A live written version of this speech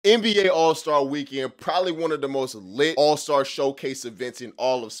NBA All-Star Weekend, probably one of the most lit All-Star Showcase events in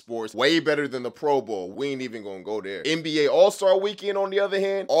all of sports. Way better than the Pro Bowl. We ain't even gonna go there. NBA All-Star Weekend, on the other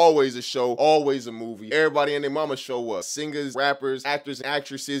hand, always a show, always a movie. Everybody and their mama show up. Singers, rappers, actors, and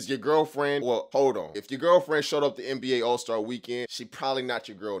actresses, your girlfriend. Well, hold on. If your girlfriend showed up to NBA All-Star Weekend, she probably not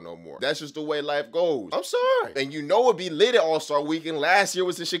your girl no more. That's just the way life goes. I'm sorry. And you know it'd be lit at All-Star Weekend. Last year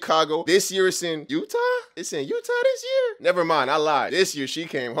was in Chicago. This year it's in Utah? It's in Utah this year? Never mind, I lied. This year she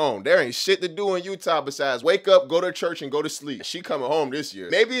came home. There ain't shit to do in Utah besides wake up, go to church, and go to sleep. She coming home this year.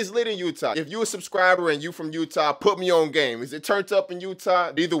 Maybe it's lit in Utah. If you a subscriber and you from Utah, put me on game. Is it turned up in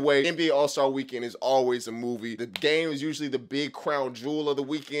Utah? Either way, NBA All-Star Weekend is always a movie. The game is usually the big crown jewel of the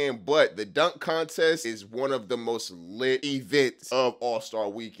weekend, but the dunk contest is one of the most lit events of All-Star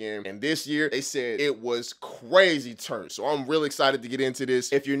Weekend. And this year, they said it was crazy turn. So I'm really excited to get into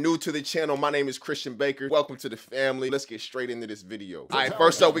this. If you're new to the channel, my name is Christian Baker. Welcome to the family. Let's get straight into this video. All right,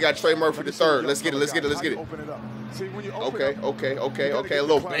 first up, we got Trey Murphy III. Let's get it, let's get it, let's get it. Okay. A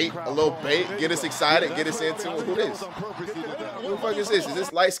little bait. Get us excited, get us into it. Who this? Who the fuck is this? Is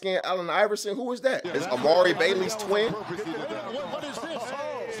this light-skinned Allen Iverson? Who is that? Is Amari Bailey's twin? What is this?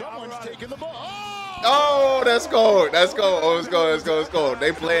 Someone's taking the ball. Oh, that's gold. That's gold. Oh, it's gold.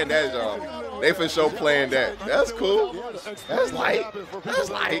 They playing that, y'all. They for sure playing that. That's cool. That's light. That's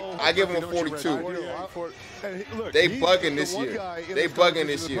light. I give them a 42. They bugging this year. They bugging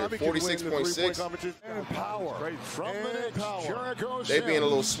this year. 46.6. They being a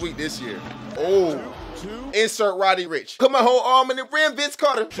little sweet this year. Oh. Insert Roddy Rich. Put my whole arm in the rim, Vince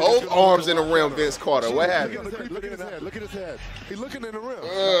Carter. Both arms in the rim, Vince Carter. What happened? Look at his head. Look at his head. He's looking in the rim.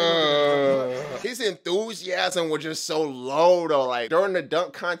 His enthusiasm was just so low, though. Like, during the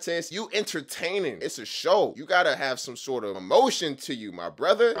dunk contest, you entertaining. It's a show. You gotta have some sort of emotion to you, my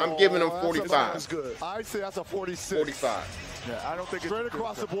brother. I'm giving him 45. That's good. I say that's a 46. 45. Yeah, I don't think it's straight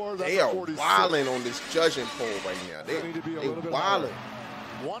across the board. That's they are 46. wilding on this judging poll right now. They wilding.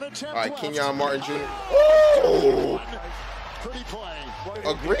 All right, Kenyon Martin Jr. Oh! Pretty play.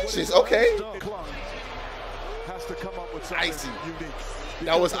 Egregious. Okay. Has to come up with icy. Unique.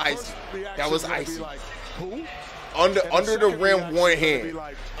 That was icy. That was icy. Like, who? Under the rim, one hand.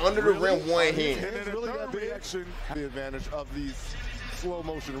 Under the rim, one hand. And then really that reaction, the advantage of these slow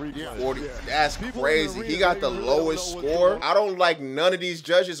motion replays. 40. That's crazy. He got the lowest score. I don't like none of these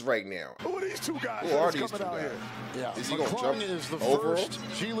judges right now. Who are these two guys? Who are these two guys? Yeah. Is he going to jump is the over first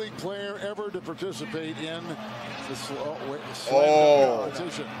G League player ever to participate in the slow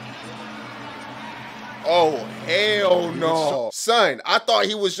competition. Oh, hell no. Son, I thought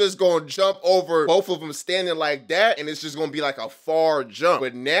he was just going to jump over both of them standing like that, and it's just going to be like a far jump.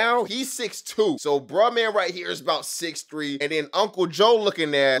 But now, he's 6'2". So, bruh man right here is about 6'3", and then Uncle Joe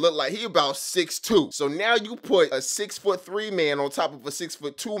looking at look like he about 6'2". So now you put a 6'3" man on top of a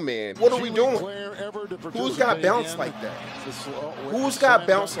 6'2" man. What are we doing? Who's got bounce like that? Who's got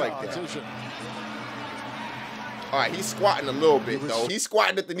bounce like that? All right, he's squatting a little bit, though. He's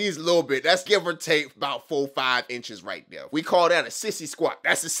squatting at the knees a little bit. That's give or take about 4-5 inches right there. We call that a sissy squat.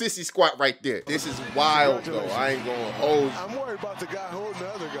 That's a sissy squat right there. This is wild, though. I ain't gonna hold you. I'm worried about the guy holding the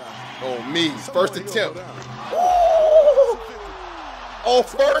other guy. On me. First attempt. Oh,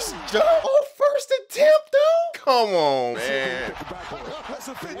 first jump. Oh, first attempt, though? Come on, man.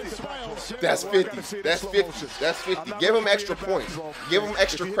 That's 50. That's 50. That's 50. Give him extra points. Give him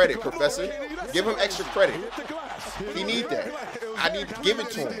extra credit, Professor. Give him extra credit. He need that. I need to give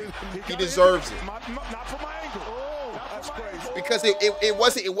it to him. He deserves it. Because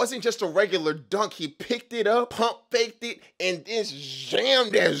it wasn't just a regular dunk. He picked it up, pump faked it, and then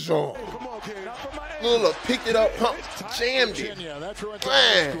jammed that zone. Lula picked it up, pump, jammed it.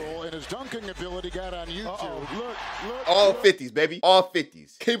 Man. And his dunking ability got on YouTube. Look. All 50s, baby. All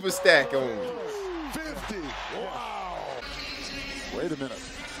 50s. Keep a stack on me. 50. Wow. Wait a minute.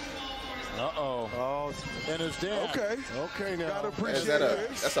 Oh, and his dad. Okay, now. Gotta appreciate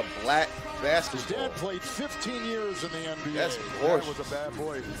that's a black basketball. His dad played 15 years in the NBA. That's gorgeous. That was a bad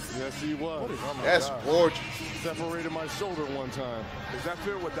boy. Yes, he was. That's gorgeous. Separated my shoulder one time. Is that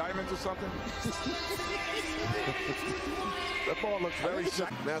filled with diamonds or something? That ball looks very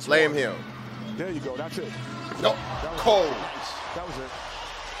simple. Blame him. There you go. That's it. No. Cold. That was it.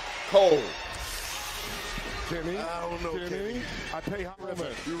 Cold. Kenny, I don't know, Kenny. I pay how much?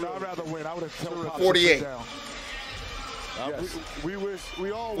 I'd rather win. I would have told 48. Yes. We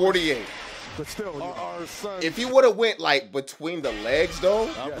all 48. But still, our son. If he would have went like between the legs though,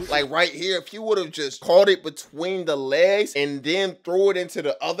 like right here, if he would have just caught it between the legs and then threw it into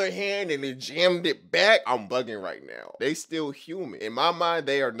the other hand and then jammed it back, I'm bugging right now. They still human. In my mind,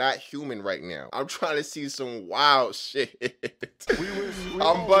 they are not human right now. I'm trying to see some wild shit.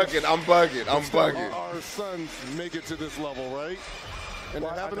 I'm bugging. Our sons make it to this level, right? And to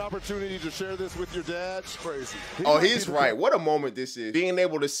have an opportunity to share this with your dad, it's crazy. Oh, he's right. What a moment this is. Being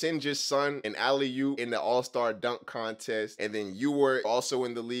able to send your son an alley-oop in the All-Star dunk contest, and then you were also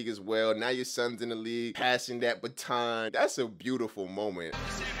in the league as well. Now your son's in the league, passing that baton. That's a beautiful moment.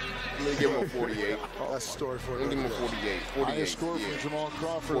 I'm going to give him a 48. That's a story for I'm going to give him a 48. 48, highest score from Jamal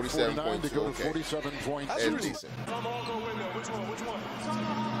Crawford, 49 to go to 47 points. That's decent.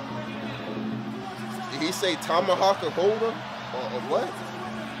 Did he say tomahawk or holder? Or what?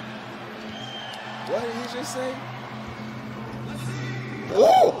 What did he just say?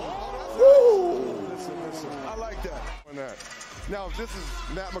 Whoa! Listen. I like that. Now, if this is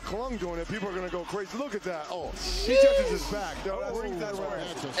Matt McClung doing it, people are going to go crazy. Look at that. Oh, he touches his back.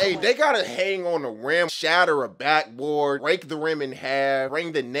 Hey, they got to hang on the rim, shatter a backboard, break the rim in half,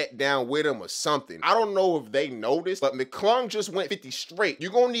 bring the net down with him or something. I don't know if they noticed, but McClung just went 50 straight.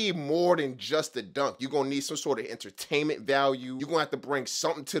 You're going to need more than just a dunk. You're going to need some sort of entertainment value. You're going to have to bring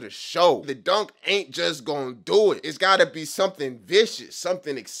something to the show. The dunk ain't just going to do it. It's got to be something vicious,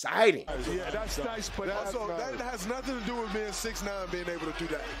 something exciting. Yeah, that's nice, but also that has nothing to do with being 6'9", being able to do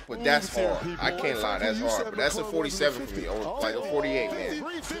that. But that's hard. I can't lie, that's hard. But that's a 47 for me. Like a 48, man.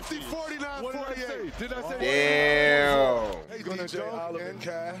 50, 49, 48. Did I say? Damn. He's going to dunk and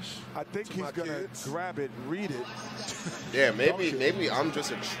cash. I think he's going to grab it, read it. Yeah, maybe I'm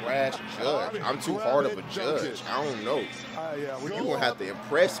just a trash judge. I'm too hard of a judge. I don't know. You're going to have to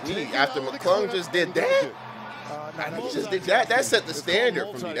impress me after McClung just did that. He just did that. That set the standard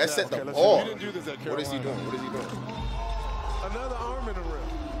for me. That set the bar. What is he doing? What is he doing? Another arm in the rim.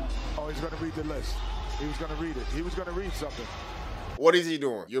 Oh, he's going to read the list. He was going to read it. He was going to read something. What is he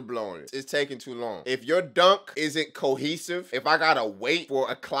doing? You're blowing it. It's taking too long. If your dunk isn't cohesive, if I gotta wait for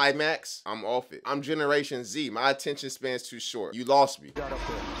a climax, I'm off it. I'm Generation Z. My attention span's too short. You lost me. Got up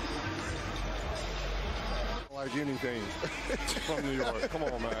there. Like anything from New York. Come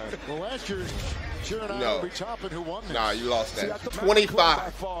on, man. Well, last year, Sharon and I will be topping who won this. Nah, you lost that. 25. By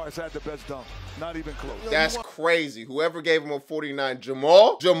far has had the best dunk. Not even close. That's crazy. Whoever gave him a 49.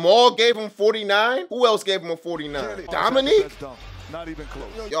 Jamal? Jamal gave him 49? Who else gave him a 49? Dominique? Not even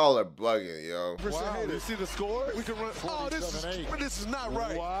close. Y'all are bugging, yo. Wow, you see the score? We can run. Oh, this is not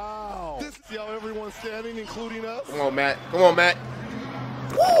right. Wow. This, y'all, everyone standing, including us. Come on, Matt. Come on, Matt.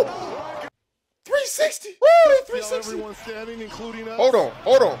 Woo! 360. Woo! 360. Everyone standing, including us. Hold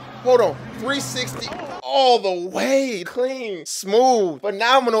on. 360 all the way. Clean, smooth,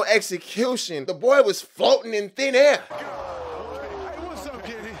 phenomenal execution. The boy was floating in thin air. Hey, what's up,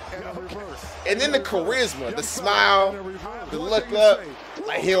 Kenny? And then the charisma, the smile, the look up.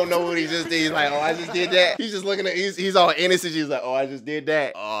 Like, he don't know what he just did. He's like, oh, I just did that. He's just looking at, he's all innocent. He's like, oh, I just did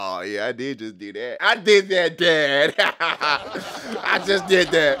that. Oh, yeah, I did just do that. I did that, Dad. I just did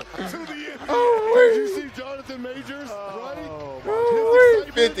that. Oh, did you see Jonathan Majors? Oh,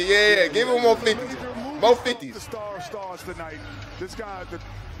 50, yeah. Give him more 50s. More 50s. The stars tonight. This guy,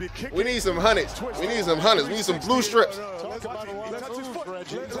 we need some hundreds. We need some hundreds. We need some blue strips.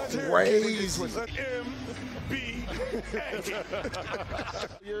 Crazy.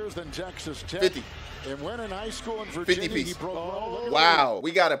 Years than Texas Tech. 50. And when in high school in Virginia, 50 piece. he broke. Wow,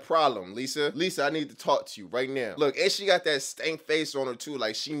 we got a problem, Lisa. Lisa, I need to talk to you right now. Look, and she got that stank face on her too.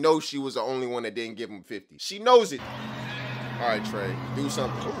 Like, she knows she was the only one that didn't give him 50. She knows it. All right, Trey, do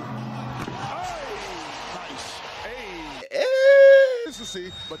something. Nice.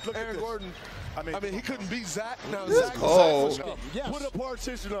 Hey. But look at Gordon. I mean, he couldn't beat Zach. Now This Zach cold. Put a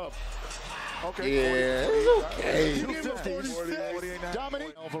partition up. Okay. Yeah, it's okay. 250.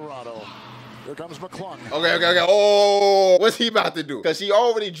 Dominique Alvarado. Here comes McClung. Okay. Oh, what's he about to do? Because he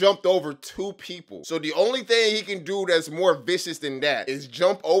already jumped over 2 people. So the only thing he can do that's more vicious than that is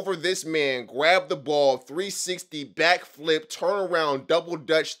jump over this man, grab the ball, 360, backflip, turn around, double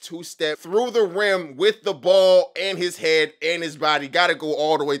dutch, 2-step, through the rim with the ball and his head and his body. Got to go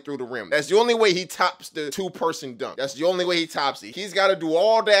all the way through the rim. That's the only way he tops the 2-person dunk. That's the only way he tops it. He's got to do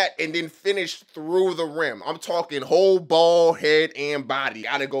all that and then finish through the rim. I'm talking whole ball, head, and body.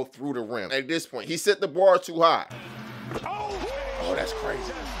 Got to go through the rim. At this point, he set the bar too high. Oh, that's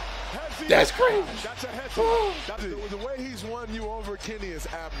crazy. That's crazy. The way he's won you over, Kenny, is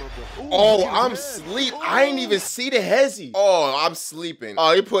admirable. Oh, I'm asleep. I ain't even see the hezzy. Oh, I'm sleeping.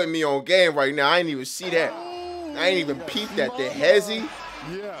 Oh, he putting me on game right now. I ain't even see that. I ain't even peeped at the hezzy.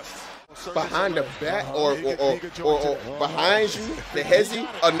 Yes. behind the back or behind you, the hezzy,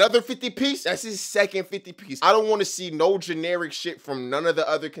 another 50 piece. That's his second 50 piece. I don't want to see no generic shit from none of the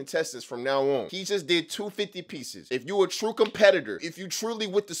other contestants from now on. He just did 2 50 pieces. If you a true competitor, if you truly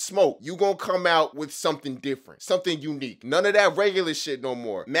with the smoke, you gonna come out with something different, something unique. None of that regular shit no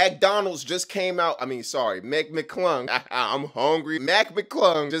more. McDonald's just came out. I mean, sorry, Mac McClung. I'm hungry. Mac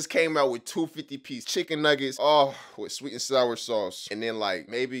McClung just came out with 2 50 piece chicken nuggets. Oh, with sweet and sour sauce. And then like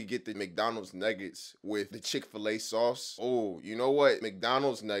maybe get the McDonald's nuggets with the Chick-fil-A sauce. Oh, you know what?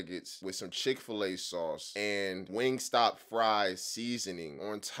 McDonald's nuggets with some Chick-fil-A sauce and Wingstop fries seasoning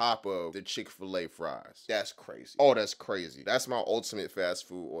on top of the Chick-fil-A fries. That's crazy. Oh, that's crazy. That's my ultimate fast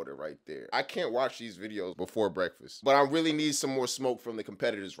food order right there. I can't watch these videos before breakfast, but I really need some more smoke from the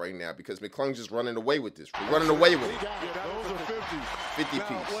competitors right now because McClung just running away with this. We're running away with it. Those are 50. 50 Now,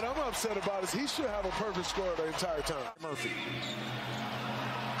 piece. what I'm upset about is he should have a perfect score the entire time. Murphy.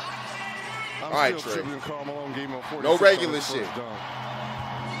 All right, Trey. Karl Malone gave him a 46 No regular on his shit. first dunk.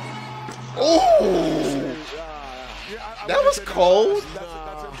 Oh, that was cold.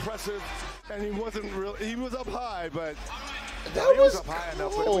 That's impressive. And he wasn't real. He was up high, but That was up high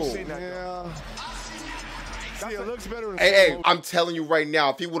enough, but cold. we've seen that. yeah. See, it looks better. In Hey, I'm telling you right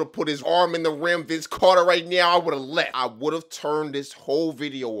now, if he would have put his arm in the rim, Vince Carter right now, I would have left. I would have turned this whole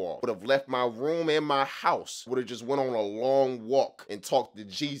video off. Would have left my room and my house. Would have just went on a long walk and talked to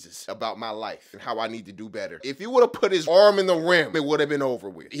Jesus about my life and how I need to do better. If he would have put his arm in the rim, it would have been over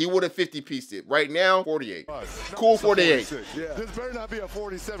with. He would have 50-pieced it. Right now, 48. Cool 48. Yeah. This better not be a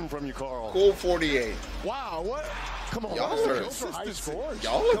 47 from you, Carl. Cool 48. Wow, what? Come on, Y'all man. are- Go for high scores.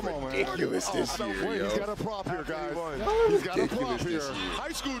 Y'all Come are on, man. ridiculous this Oh, year, wait, yo. He's got a prop here, guys. Y'all He's got a ridiculous prop this here. year.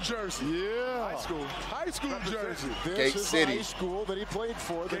 High school jersey. Yeah. High school jersey. This Gate is City. the high school that he played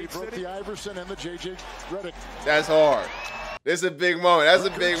for, that he Gate broke City. the Iverson and the J.J. Redick. That's hard. This is a big moment.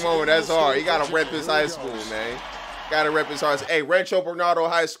 That's a big moment. That's hard. He got to rep his high school, man. Got to rep his high school. Hey, Rancho Bernardo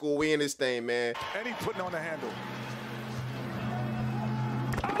High School, we in this thing, man. And he's putting on the handle.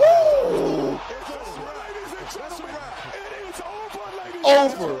 Woo! That's a wrap. It is over, ladies.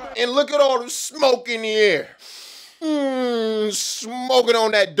 Over. And look at all the smoke in the air. Smoking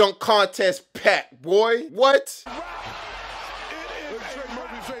on that dunk contest pack, boy. What? Look at Trey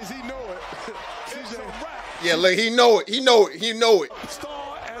Murphy's face. He know it. It's a wrap. Yeah, look, he know it. He know it. He know it. A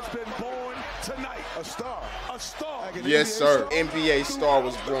star has been born tonight. A star. A star. Like an Yes, NBA sir. star. NBA star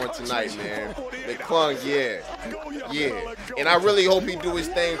was born tonight, man. McClung, yeah. Yeah. And I really hope he do his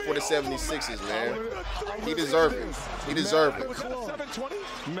thing for the 76ers, man. He deserve it. He deserve it. 720?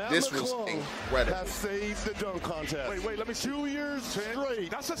 Matt This was McClung incredible. has saved the dunk contest. Wait, let me see. 2 years straight.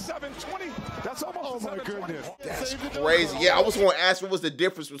 That's a 720. That's almost Oh a my 720. goodness. That's Saved the dunk crazy. contest. Yeah, I was going to ask what was the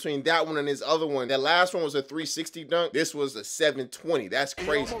difference between that one and his other one. That last one was a 360 dunk. This was a 720. That's He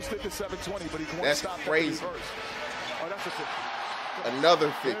crazy. almost did the 720, but he couldn't That's stop that crazy. reverse. Oh, that's a 50.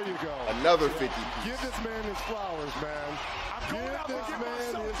 Another 50. There you go. Another 50 Give piece. this man his flowers, man. I'm going out to Give this get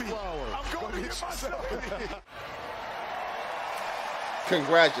man myself. his flowers. I'm going to get myself.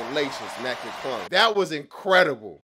 Congratulations, Mac McClung. That was incredible.